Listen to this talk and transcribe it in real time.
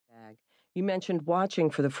mailbag, you mentioned watching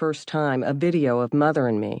for the first time a video of Mother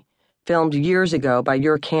and me, filmed years ago by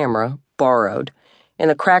your camera, borrowed, in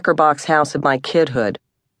the cracker box house of my kidhood.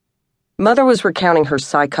 Mother was recounting her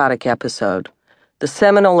psychotic episode, the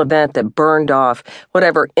seminal event that burned off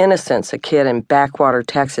whatever innocence a kid in backwater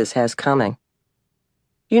Texas has coming.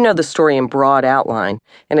 You know the story in broad outline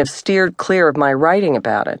and have steered clear of my writing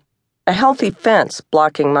about it. A healthy fence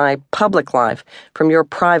blocking my public life from your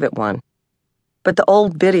private one. But the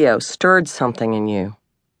old video stirred something in you.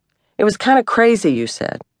 It was kind of crazy, you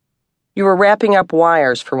said. You were wrapping up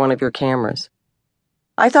wires for one of your cameras.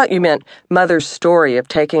 I thought you meant Mother's story of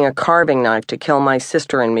taking a carving knife to kill my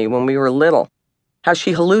sister and me when we were little. How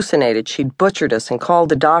she hallucinated she'd butchered us and called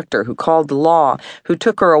the doctor, who called the law, who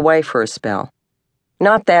took her away for a spell.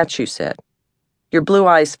 Not that, you said. Your blue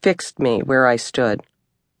eyes fixed me where I stood.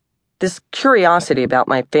 This curiosity about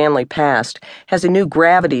my family past has a new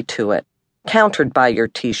gravity to it, countered by your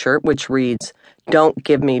t-shirt, which reads, "Don't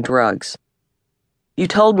give me drugs." You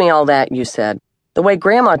told me all that, you said. The way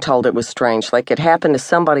Grandma told it was strange, like it happened to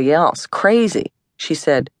somebody else. Crazy. She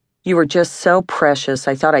said, "You were just so precious,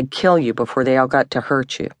 I thought I'd kill you before they all got to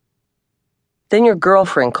hurt you." Then your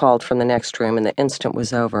girlfriend called from the next room and the instant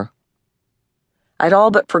was over. I'd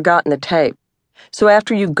all but forgotten the tape, so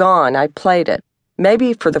after you'd gone, I played it,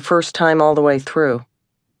 maybe for the first time all the way through.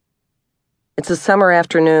 It's a summer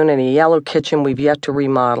afternoon in a yellow kitchen we've yet to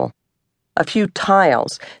remodel. A few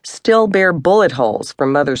tiles still bear bullet holes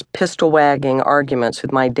from Mother's pistol-wagging arguments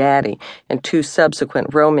with my daddy and 2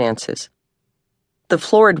 subsequent romances. The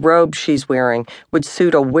florid robe she's wearing would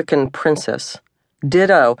suit a Wiccan princess.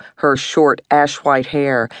 Ditto her short ash-white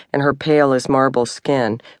hair and her pale-as-marble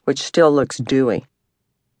skin, which still looks dewy.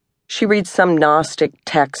 She reads some Gnostic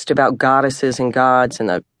text about goddesses and gods and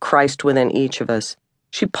the Christ within each of us.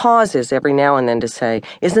 She pauses every now and then to say,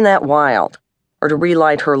 "Isn't that wild?" or to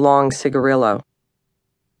relight her long cigarillo.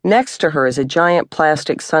 Next to her is a giant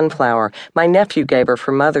plastic sunflower my nephew gave her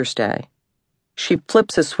for Mother's Day. She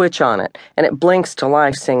flips a switch on it, and it blinks to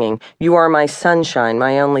life singing, "You are my sunshine,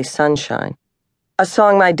 my only sunshine," a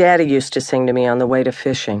song my daddy used to sing to me on the way to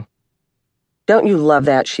fishing. "Don't you love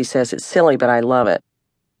that?" she says. "It's silly, but I love it."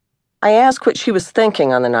 I ask what she was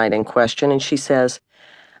thinking on the night in question, and she says,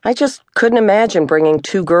 "I just couldn't imagine bringing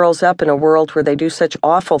 2 girls up in a world where they do such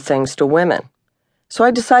awful things to women. So I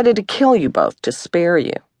decided to kill you both to spare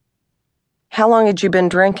you." How long had you been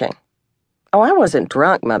drinking? Oh, I wasn't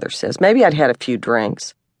drunk, Mother says. Maybe I'd had a few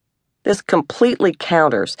drinks. This completely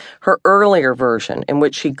counters her earlier version in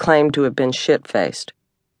which she claimed to have been shit-faced.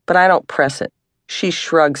 But I don't press it. She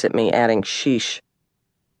shrugs at me, adding, "Sheesh."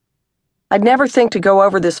 I'd never think to go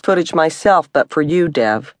over this footage myself, but for you,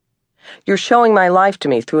 Dev. You're showing my life to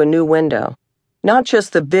me through a new window. Not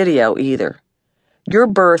just the video, either. Your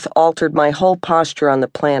birth altered my whole posture on the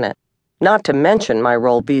planet, not to mention my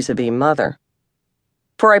role vis-a-vis Mother.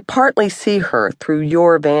 For I partly see her through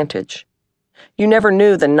your vantage. You never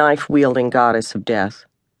knew the knife-wielding goddess of death.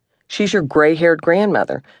 She's your gray-haired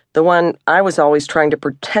grandmother, the one I was always trying to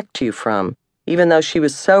protect you from, even though she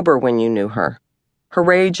was sober when you knew her. Her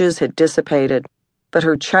rages had dissipated, but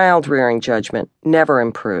her child-rearing judgment never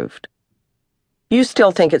improved. You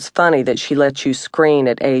still think it's funny that she let you screen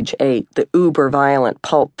at age 8 the uber-violent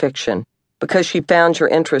pulp fiction because she found your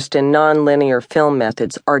interest in non-linear film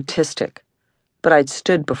methods artistic. But I'd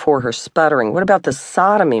stood before her sputtering, "What about the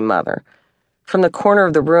sodomy, Mother?" From the corner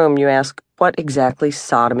of the room, you asked what exactly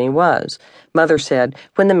sodomy was. Mother said,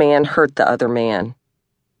 "When the man hurt the other man."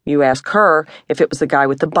 You asked her if it was the guy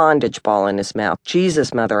with the bondage ball in his mouth.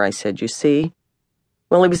 "Jesus, Mother," I said, "you see?"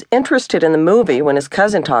 "Well, he was interested in the movie when his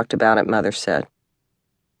cousin talked about it," Mother said.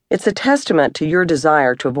 It's a testament to your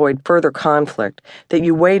desire to avoid further conflict that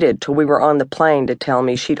you waited till we were on the plane to tell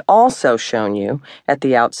me she'd also shown you, at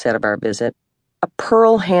the outset of our visit, a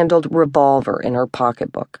pearl-handled revolver in her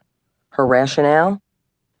pocketbook. Her rationale?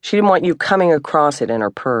 She didn't want you coming across it in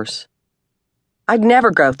her purse. "I'd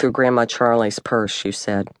never go through Grandma Charlie's purse," you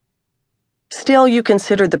said. Still, you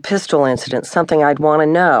considered the pistol incident something I'd want to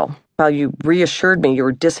know, while you reassured me you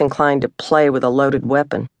were disinclined to play with a loaded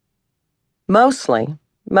weapon. Mostly,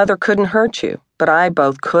 Mother couldn't hurt you, but I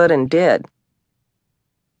both could and did.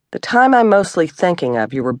 The time I'm mostly thinking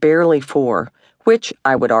of, you were barely 4, which,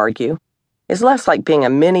 I would argue, is less like being a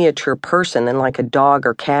miniature person than like a dog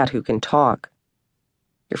or cat who can talk.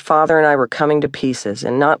 Your father and I were coming to pieces,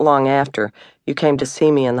 and not long after, you came to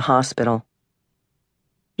see me in the hospital.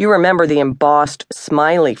 You remember the embossed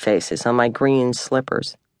smiley faces on my green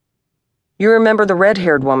slippers. You remember the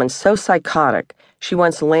red-haired woman so psychotic she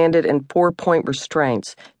once landed in 4-point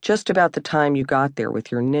restraints just about the time you got there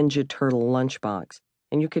with your Ninja Turtle lunchbox,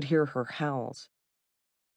 and you could hear her howls.